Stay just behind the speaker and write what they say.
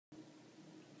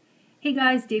Hey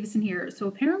guys, Davison here. So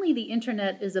apparently the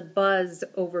internet is abuzz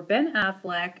over Ben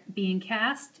Affleck being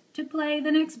cast to play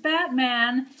the next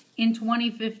Batman in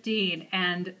 2015,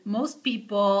 and most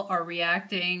people are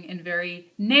reacting in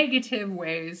very negative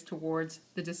ways towards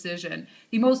the decision.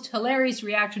 The most hilarious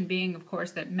reaction being, of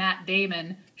course, that Matt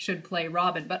Damon should play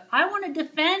Robin. But I want to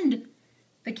defend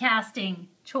the casting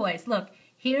choice. Look,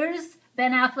 here's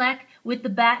Ben Affleck with the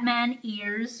Batman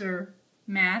ears or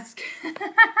mask.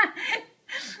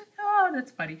 Oh,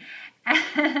 that's funny.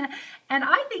 And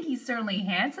I think he's certainly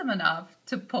handsome enough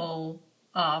to pull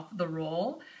off the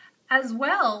role as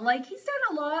well. Like, he's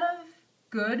done a lot of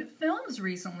good films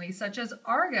recently, such as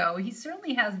Argo. He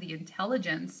certainly has the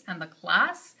intelligence and the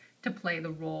class to play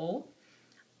the role.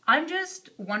 I'm just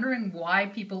wondering why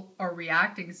people are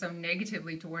reacting so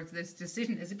negatively towards this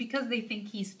decision. Is it because they think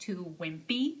he's too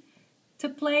wimpy to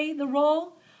play the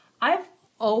role? I've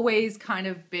always kind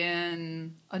of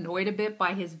been annoyed a bit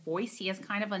by his voice. He has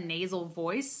kind of a nasal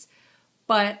voice.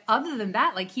 But other than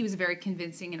that, like, he was very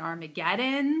convincing in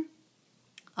Armageddon.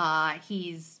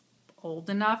 He's old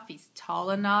enough. He's tall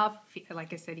enough.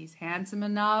 Like I said, he's handsome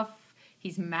enough.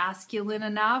 He's masculine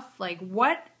enough. Like,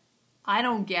 what I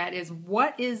don't get is,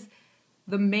 what is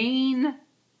the main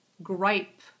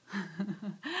gripe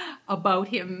about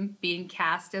him being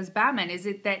cast as Batman? Is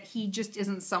it that he just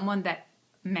isn't someone that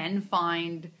men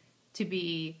find to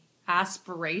be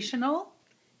aspirational?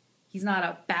 He's not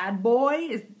a bad boy?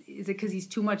 Is it because he's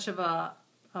too much of a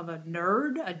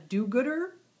nerd, a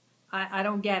do-gooder? I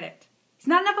don't get it. He's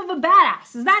not enough of a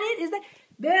badass. Is that it? Is that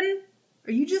Ben?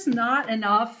 Are you just not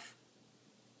enough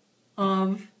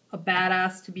of a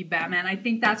badass to be Batman? I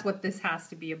think that's what this has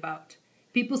to be about.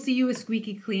 People see you as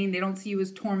squeaky clean. They don't see you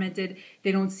as tormented.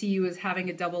 They don't see you as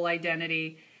having a double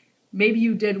identity. Maybe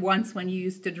you did once when you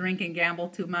used to drink and gamble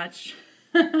too much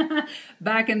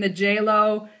back in the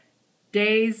J-Lo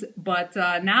days, but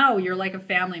now you're like a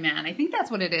family man. I think that's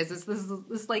what it is. It's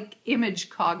this like image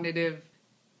cognitive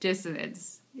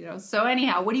dissonance, you know. So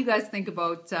anyhow, what do you guys think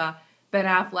about Ben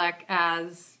Affleck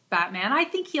as Batman? I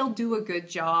think he'll do a good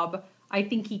job. I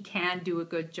think he can do a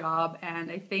good job,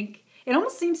 and I think it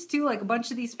almost seems too like a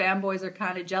bunch of these fanboys are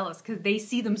kind of jealous because they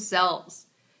see themselves.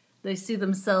 They see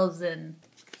themselves in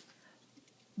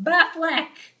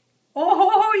Baffleck.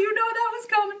 Oh, you know that was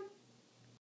coming.